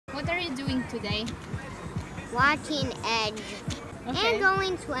you doing today? Watching Edge. Okay. And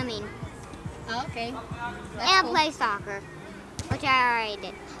going swimming. Oh, okay. That's And cool. play soccer, which I already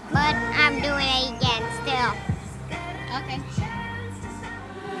did. But I'm doing it again still. Okay.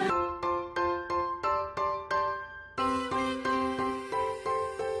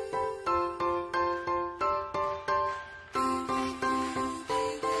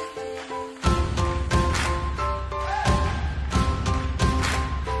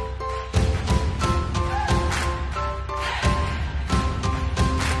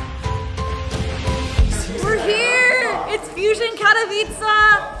 We're here! It's Fusion Katowice!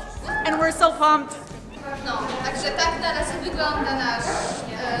 And we're so pumped. No, także tak na razie wygląda nasz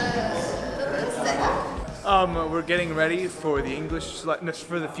setup. We're getting ready for the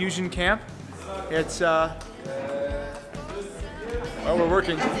for the Fusion Camp. It's well, we're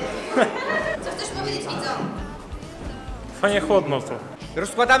working. Co chcesz powiedzieć widzom? Fajnie chłodno tu.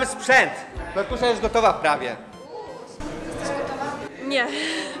 Rozkładamy sprzęt. Markusza jest gotowa prawie. Nie.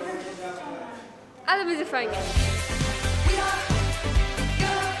 Ale będzie fajnie.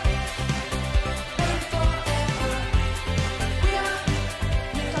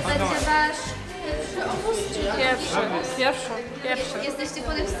 To będzie wasz pierwszy obóz, czy Pierwszy. jesteście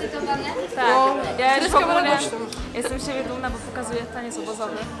podekscytowane? Tak. Ja już w ogóle jestem z siebie dumna, bo pokazuję taniec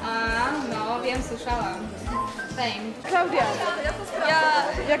obozowy. A, no wiem, słyszałam. Fame. Klaudia,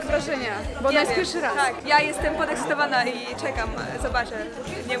 jak wrażenia? Bo to jest pierwszy raz. Tak, ja jestem podekscytowana i czekam, zobaczę,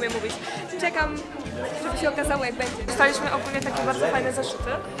 nie umiem mówić. Czekam, żeby się okazało jak będzie. Dostaliśmy ogólnie takie bardzo fajne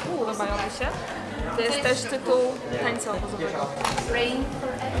zeszyty. Podobają mi się. To jest też tytuł tańca obozowego. Praying for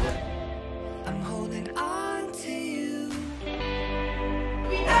Edge. I'm holding on to you.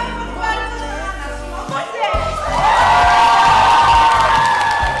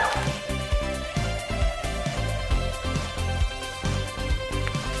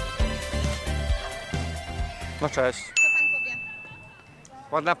 No cześć. Co pan powie?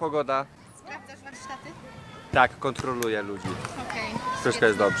 Ładna pogoda. Sprawdzasz warsztaty? Tak, kontroluję ludzi. Okej. Wszystko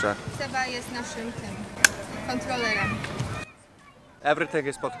jest dobrze. Seba jest naszym kontrolerem. Everything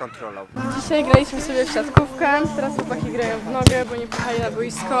jest pod kontrolą. Dzisiaj graliśmy sobie w siatkówkę, teraz chłopaki grają w nogę, bo nie pojechali na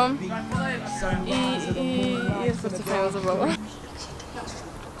boisko i jest bardzo fajna zabawa.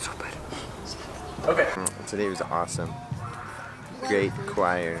 Super. Okay. Today was awesome. Great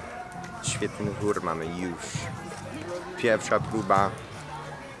choir. Świetny chór mamy już. Pierwsza próba.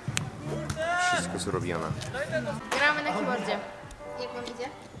 Wszystko zrobione. Gramy na keyboardzie. Jak wam idzie?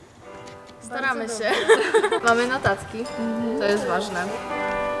 Staramy się. Mamy notatki, to jest ważne.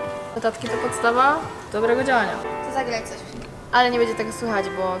 Notatki to podstawa dobrego działania. To zagraj coś. Ale nie będzie tego słychać,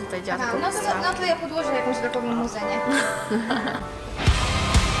 bo tutaj działa Aha, tylko muzyka. no to ja podłożę jakąś rockową muzę, nie?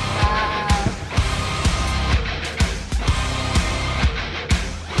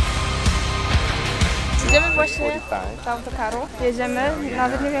 Idziemy właśnie do autokaru, jedziemy,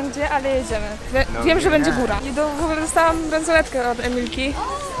 nawet nie wiem gdzie, ale jedziemy. Wiem, że będzie góra. I w ogóle dostałam bransoletkę od Emilki.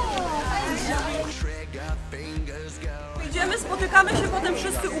 Idziemy, spotykamy się potem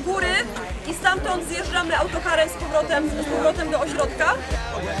wszyscy u góry i stamtąd zjeżdżamy autokarem z powrotem do ośrodka.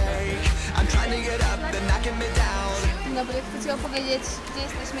 Dzień dobry, chcecie opowiedzieć, gdzie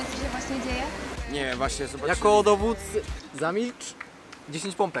jesteśmy, co się właśnie dzieje? Nie, właśnie zobaczymy. Jako dowódca... Zamilcz.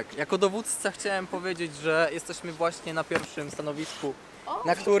 10 pompek. Jako dowódca chciałem powiedzieć, że jesteśmy właśnie na pierwszym stanowisku,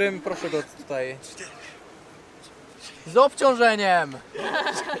 na którym, proszę go tutaj... Z obciążeniem!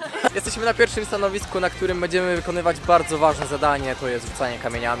 Jesteśmy na pierwszym stanowisku, na którym będziemy wykonywać bardzo ważne zadanie, to jest rzucanie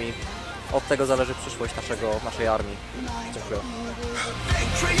kamieniami. Od tego zależy przyszłość naszej armii. Dziękuję.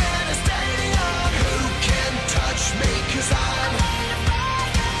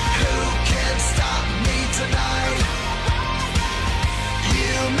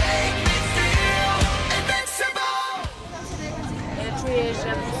 Czuję,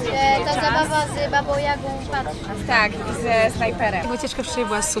 że ta zabawa z Babą Jagą patrzy. Tak, ze snajperem. Ucieczka wczoraj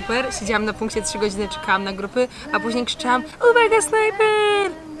była super, siedziałam na punkcie 3 godziny, czekałam na grupy, a później krzyczałam uwaga,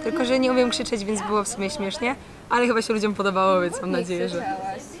 snajper! Tylko że nie umiem krzyczeć, więc było w sumie śmiesznie, ale chyba się ludziom podobało, więc mam nadzieję, że...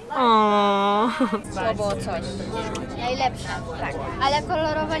 To było coś. Najlepsze. Tak. Ale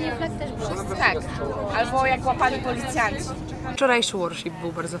kolorowanie flag też było. Tak, albo jak łapali policjanci. Wczorajszy worship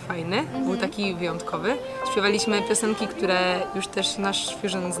był bardzo fajny, był taki wyjątkowy. Śpiewaliśmy piosenki, które już też nasz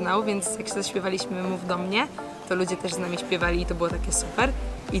Fusion znał, więc jak się zaśpiewaliśmy Mów do mnie, to ludzie też z nami śpiewali i to było takie super.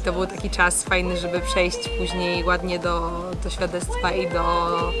 I to był taki czas fajny, żeby przejść później ładnie do świadectwa i do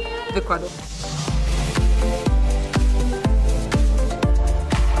wykładu.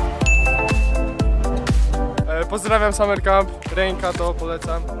 Pozdrawiam Summer Camp, Ręka to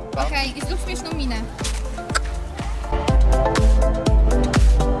polecam. Okej, i zrób śmieszną minę.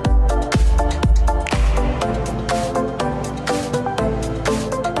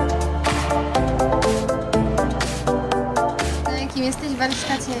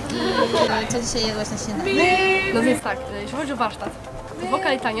 Co dzisiaj jadłaś na śniadanie? No więc tak, jeśli chodzi o warsztat,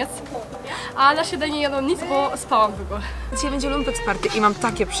 wokal i taniec, a na śniadanie nie jadłam nic, bo spałam tylko. Dzisiaj będzie lumpek z party i mam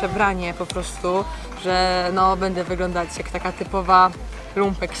takie przebranie po prostu, że no będę wyglądać jak taka typowa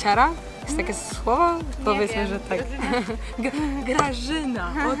lumpeksiara. Jest takie słowo? Powiedzmy, że tak.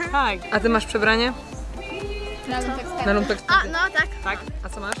 Grażyna, o tak. A ty masz przebranie? Na lumpek z party. No tak. Tak? A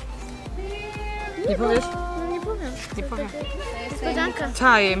co masz? Nie powiesz? Nie powiem. Nie powiem. Niespodzianka.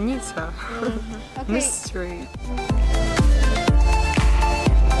 Tajemnica. Mystery.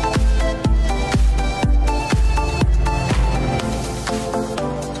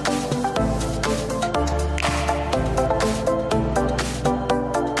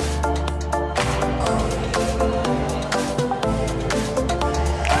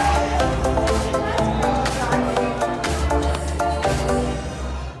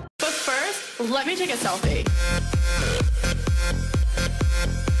 Let me take a selfie.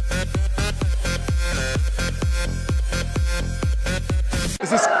 Is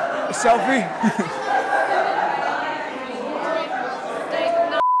this a selfie?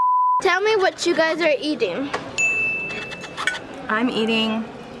 Tell me what you guys are eating. I'm eating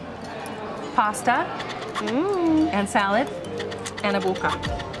pasta and salad and a bułka.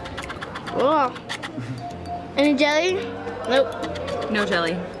 Oh. Any jelly? Nope. No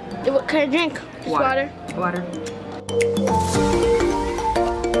jelly. What kind of drink? Just water. Water.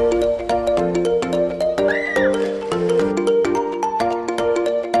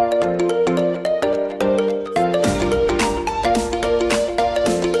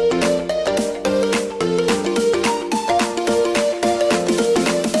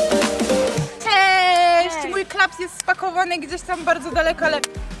 Cześć! Mój klaps jest spakowany gdzieś tam bardzo daleko, ale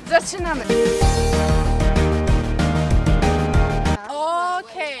zaczynamy.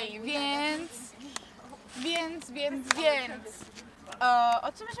 Okej, więc...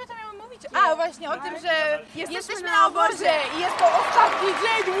 O czym myśmy to miały mówić? A, właśnie o tym, że jesteśmy na obozie i jest to ostatni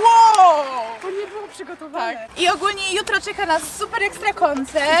dzień, wow! To nie było przygotowane. Tak. I ogólnie jutro czeka nas super ekstra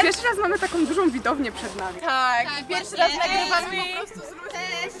koncert. Pierwszy raz mamy taką dużą widownię przed nami. Tak, i pierwszy raz nagrywamy po prostu z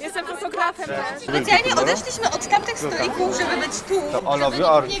ludźmi. Jestem fotografem też. Specjalnie odeszliśmy od tamtych stolików, żeby być tu. To Olowy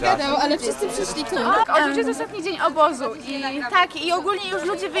orka. Nie gadał, ale wszyscy przyszli tu. Tak, oczywiście jest ostatni dzień obozu i tak, i ogólnie już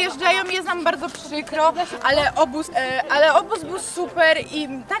ludzie wyjeżdżają, jest nam bardzo przykro, ale obóz był super i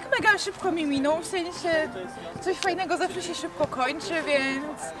tak mega szybko mi minął, w sensie coś fajnego zawsze się szybko kończy,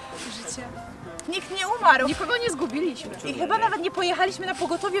 więc życie. Nikt nie umarł. Nikogo nie zgubiliśmy. I chyba nawet nie pojechaliśmy na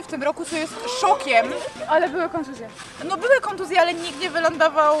pogotowie w tym roku, co jest szokiem. Ale były kontuzje. No były kontuzje, ale nikt nie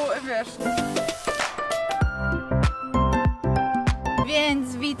wylądował, wiesz.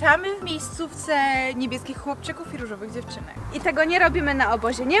 Więc witamy w miejscówce niebieskich chłopczyków i różowych dziewczynek. I tego nie robimy na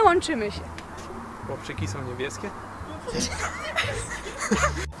obozie, nie łączymy się. Chłopczyki są niebieskie?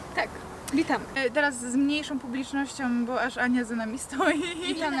 Tak, witamy. Teraz z mniejszą publicznością, bo aż Ania za nami stoi.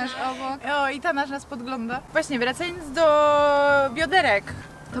 I ta nasz obok. O, i ta nas podgląda. Właśnie, wracając do bioderek.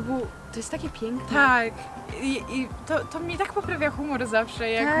 To jest takie piękne. Tak. I to mi tak poprawia humor zawsze,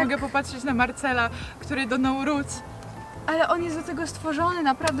 jak mogę popatrzeć na Marcela, który donął ród. Ale on jest do tego stworzony,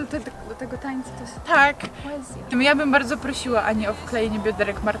 naprawdę do tego tańca. To jest tak. poezja. Ja bym bardzo prosiła Anię o wklejenie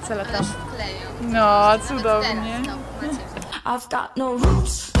bioderek Marcela tam. Wkleją. No, cudownie. I've got no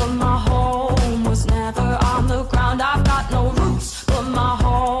roots, but my home was never on the ground. I've got no roots, but my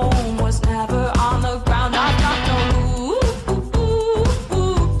home was never on the ground. I've got no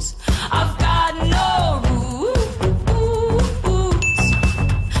roots. I've got no roots.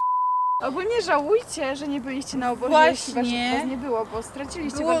 Ogólnie żałujcie, że nie byliście na obozie, jeśli was nie było, bo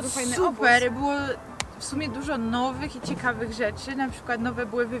straciliście bardzo fajny super, obóz. było w sumie dużo nowych i ciekawych rzeczy, na przykład nowe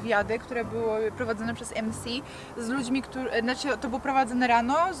były wywiady, które były prowadzone przez MC z ludźmi, to było prowadzone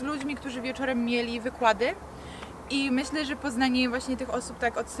rano, z ludźmi, którzy wieczorem mieli wykłady i myślę, że poznanie właśnie tych osób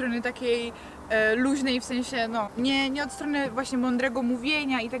tak od strony takiej luźnej, w sensie no, nie od strony właśnie mądrego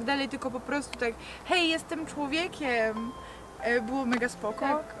mówienia i tak dalej, tylko po prostu tak hej, jestem człowiekiem, było mega spoko.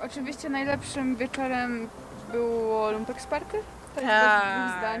 Tak, oczywiście najlepszym wieczorem było lumpek z party. Tak, Tak. bez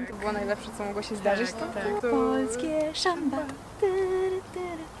dwóch zdań, to było najlepsze, co mogło się zdarzyć. Tak. Polskie szamba.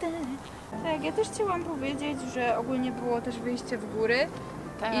 Tak, ja też chciałam powiedzieć, że ogólnie było też wyjście w góry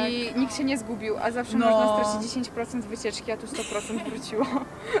i nikt się nie zgubił, a zawsze można stracić 10% wycieczki, a tu 100% wróciło.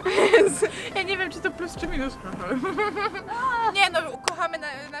 Więc ja nie wiem, czy to plus czy minus. Nie no, kochamy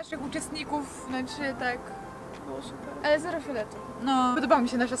naszych uczestników, znaczy tak, było super. Ale zero fioletu. No, podobała mi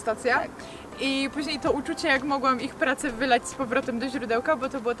się nasza stacja. Tak. I później to uczucie, jak mogłam ich pracę wylać z powrotem do źródełka, bo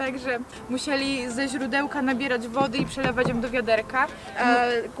to było tak, że musieli ze źródełka nabierać wody i przelewać ją do wiaderka.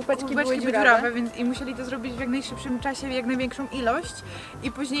 Kubeczki były dziurawe, więc i musieli to zrobić w jak najszybszym czasie, w jak największą ilość.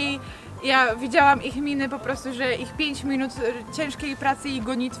 I później ja widziałam ich miny po prostu, że ich 5 minut ciężkiej pracy i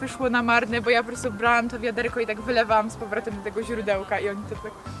gonitwy szło na marne, bo ja po prostu brałam to wiaderko i tak wylewałam z powrotem do tego źródełka i oni to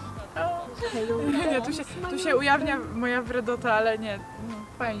tak... Nie, tu się ujawnia moja wredota, ale nie, no,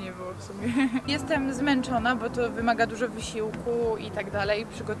 fajnie było w sumie. Jestem zmęczona, bo to wymaga dużo wysiłku i tak dalej,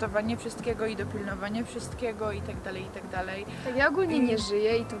 przygotowanie wszystkiego i dopilnowanie wszystkiego i tak dalej, i tak dalej. Tak, ja ogólnie nie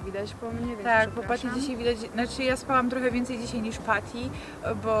żyję i to widać po mnie, więc tak, po Patty dzisiaj widać, znaczy ja spałam trochę więcej dzisiaj niż Patty,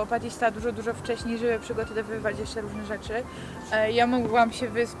 bo Patty stała dużo wcześniej, żeby przygotowywać jeszcze różne rzeczy. Ja mogłam się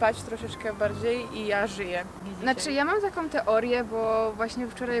wyspać troszeczkę bardziej i ja żyję. Widzicie? Znaczy ja mam taką teorię, bo właśnie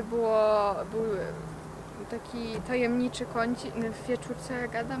wczoraj był taki tajemniczy kącik w wieczórce,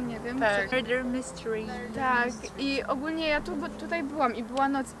 jak gadam, nie wiem. Tak, Murder Mystery. Tak, i ogólnie ja tutaj byłam i była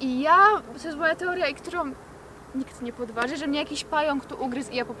noc i ja, to jest moja teoria, i którą nikt nie podważy, że mnie jakiś pająk tu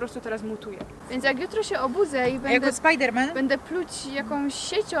ugryzł i ja po prostu teraz mutuję. Więc jak jutro się obudzę i będę pluć jakąś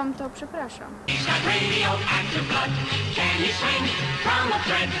siecią, to przepraszam.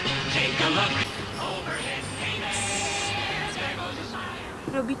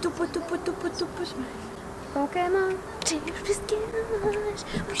 Robi tupu. Pokémon, czy już wszystkie masz?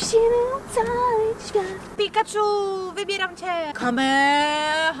 Musimy ocalić świat. Pikachu, wybieram cię!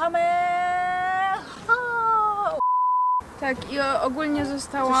 Tak, i ogólnie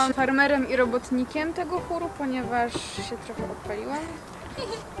zostałam farmerem i robotnikiem tego chóru, ponieważ się trochę odpaliłam.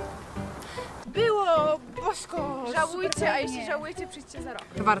 Było bosko! Żałujcie, a jeśli żałujecie, przyjdźcie za rok.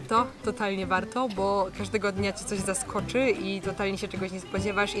 Warto, totalnie warto, bo każdego dnia cię coś zaskoczy i totalnie się czegoś nie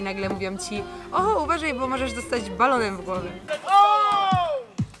spodziewasz i nagle mówią ci: o, uważaj, bo możesz dostać balonem w głowę.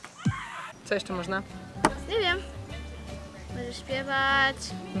 Co jeszcze można? Nie wiem. Możesz śpiewać,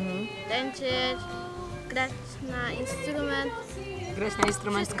 tańczyć, grać na instrument. Grać na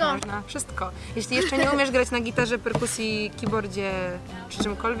instrumentach można. Wszystko. Jeśli jeszcze nie umiesz grać na gitarze, perkusji, keyboardzie czy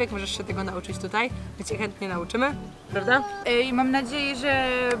czymkolwiek, możesz się tego nauczyć tutaj. My cię chętnie nauczymy, prawda? I mam nadzieję, że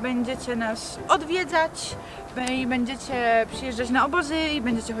będziecie nas odwiedzać i będziecie przyjeżdżać na obozy i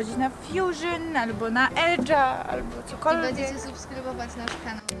będziecie chodzić na Fusion albo na EDGE albo cokolwiek. I będziecie subskrybować nasz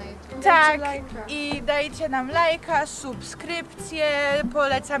kanał na YouTube. Tak, i dajcie nam lajka, subskrypcję,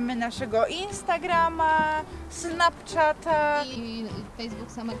 polecamy naszego Instagrama, Snapchata i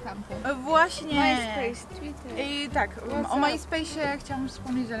Facebook Summer Campu. Właśnie. MySpace, Twitter. I tak, o MySpace'ie chciałam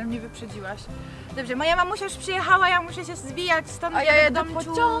wspomnieć, ale mnie wyprzedziłaś. Dobrze, moja mamusia już przyjechała, ja muszę się zwijać stąd, a ja jedę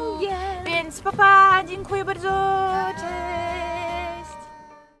pociągiem. Więc papa, dziękuję bardzo, cześć!